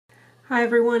Hi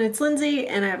everyone, it's Lindsay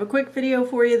and I have a quick video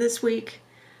for you this week.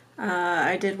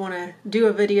 I did want to do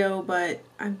a video, but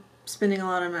I'm spending a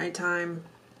lot of my time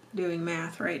doing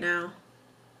math right now.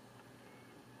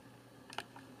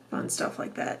 Fun stuff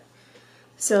like that.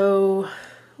 So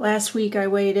last week I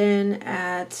weighed in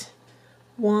at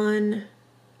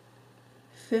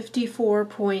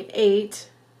 154.8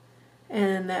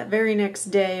 and that very next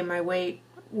day my weight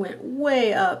went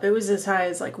way up. It was as high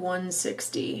as like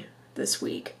 160 this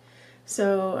week.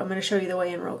 So I'm going to show you the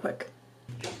weigh-in real quick.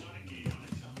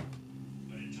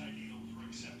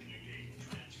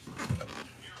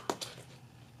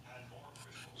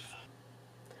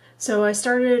 So I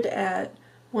started at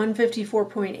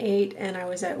 154.8 and I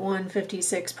was at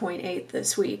 156.8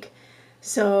 this week.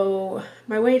 So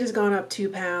my weight has gone up 2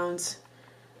 pounds.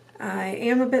 I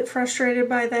am a bit frustrated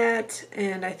by that,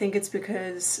 and I think it's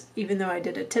because even though I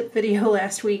did a tip video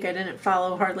last week, I didn't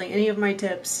follow hardly any of my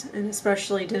tips, and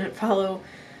especially didn't follow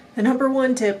the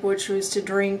 #1 tip, which was to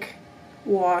drink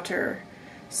water.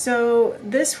 So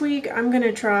this week I'm going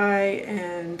to try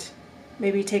and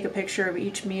maybe take a picture of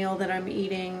each meal that I'm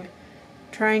eating,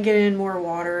 try and get in more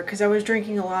water, because I was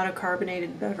drinking a lot of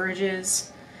carbonated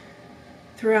beverages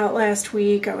throughout last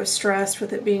week. I was stressed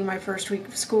with it being my first week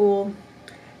of school.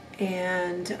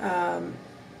 And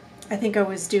I think I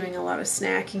was doing a lot of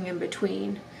snacking in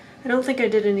between. I don't think I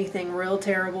did anything real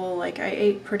terrible. Like, I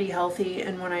ate pretty healthy,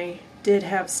 and when I did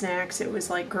have snacks, it was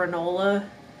like granola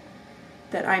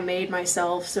that I made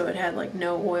myself, so it had like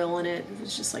no oil in it. It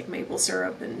was just like maple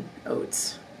syrup and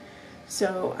oats.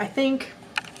 So I think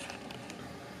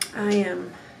I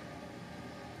am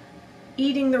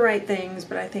eating the right things,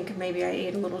 but I think maybe I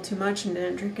ate a little too much and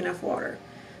didn't drink enough water.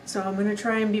 So I'm going to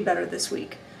try and be better this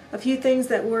week. A few things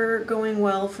that were going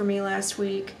well for me last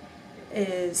week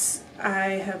is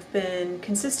I have been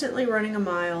consistently running a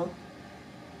mile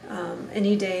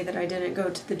any day that I didn't go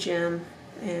to the gym,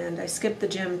 and I skipped the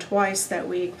gym twice that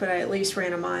week, but I at least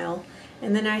ran a mile.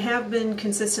 And then I have been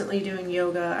consistently doing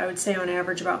yoga, I would say on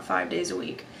average about 5 days a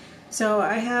week. So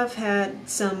I have had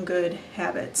some good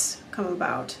habits come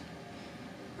about.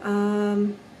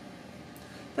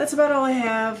 That's about all I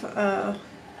have.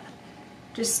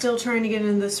 Just still trying to get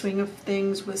into the swing of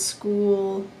things with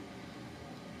school.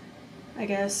 I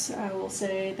guess I will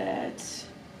say that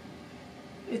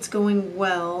it's going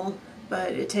well,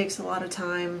 but it takes a lot of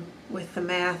time with the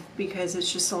math because it's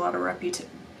just a lot of repetition,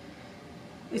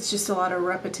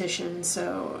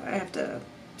 so I have to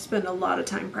spend a lot of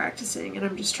time practicing, and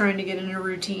I'm just trying to get in a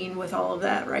routine with all of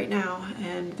that right now,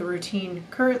 and the routine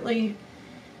currently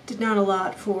did not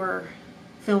allot for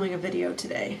filming a video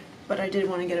today. But I did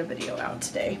want to get a video out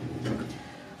today.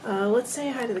 Let's say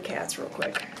hi to the cats real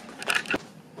quick.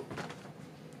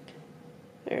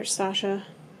 There's Sasha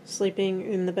sleeping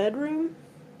in the bedroom.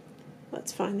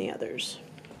 Let's find the others.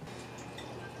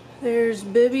 There's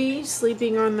Bibby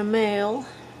sleeping on the mail.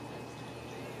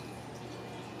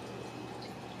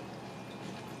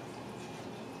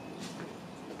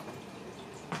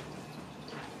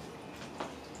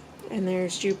 And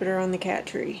there's Jupiter on the cat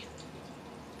tree.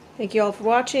 Thank you all for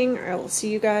watching. I will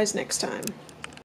see you guys next time.